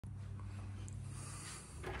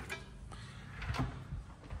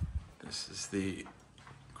This is the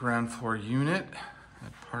ground floor unit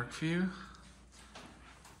at Parkview.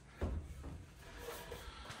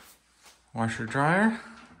 Washer dryer.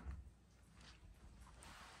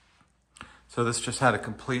 So this just had a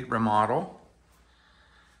complete remodel.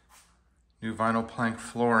 New vinyl plank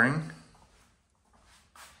flooring.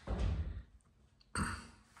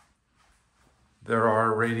 There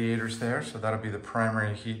are radiators there, so that'll be the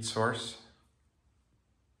primary heat source.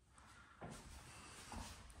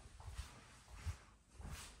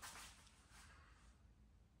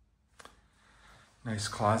 Nice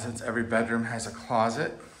closets. Every bedroom has a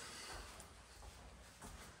closet.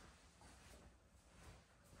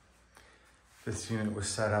 This unit was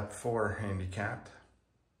set up for handicapped,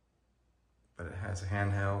 but it has a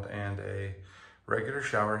handheld and a regular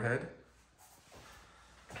shower head.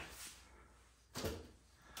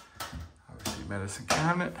 Obviously, medicine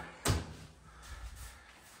cabinet.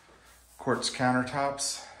 Quartz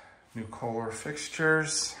countertops, new Kohler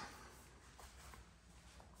fixtures.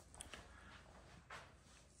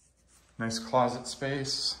 Nice closet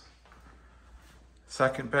space.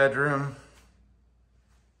 Second bedroom.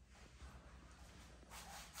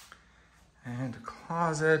 And a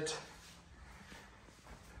closet.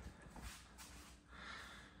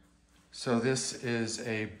 So this is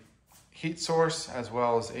a heat source as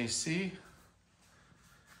well as AC.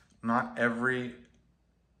 Not every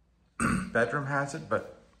bedroom has it,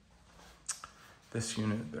 but this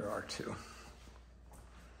unit there are two.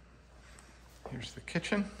 Here's the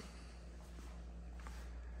kitchen.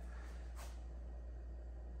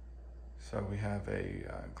 So we have a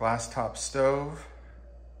glass top stove,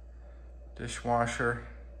 dishwasher,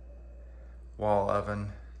 wall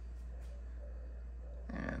oven,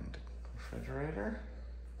 and refrigerator.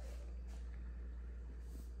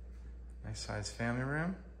 Nice size family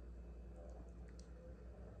room.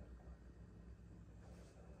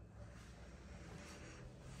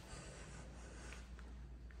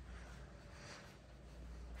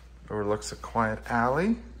 Overlooks a quiet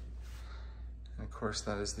alley. And of course,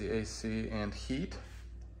 that is the AC and heat.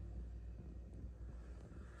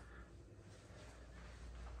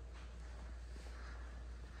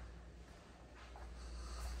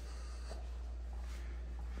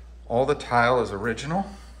 All the tile is original.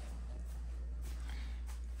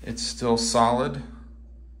 It's still solid.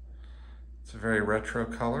 It's a very retro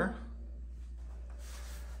color.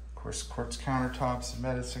 Of course, quartz countertops,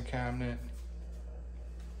 medicine cabinet.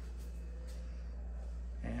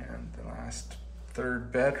 And the last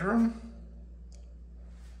third bedroom.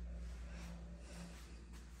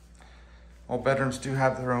 All bedrooms do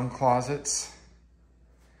have their own closets.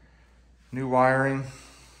 New wiring.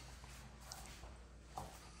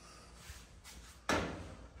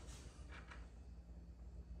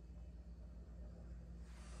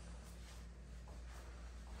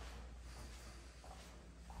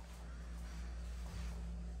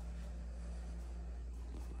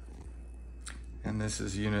 And this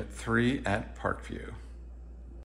is Unit 3 at Parkview.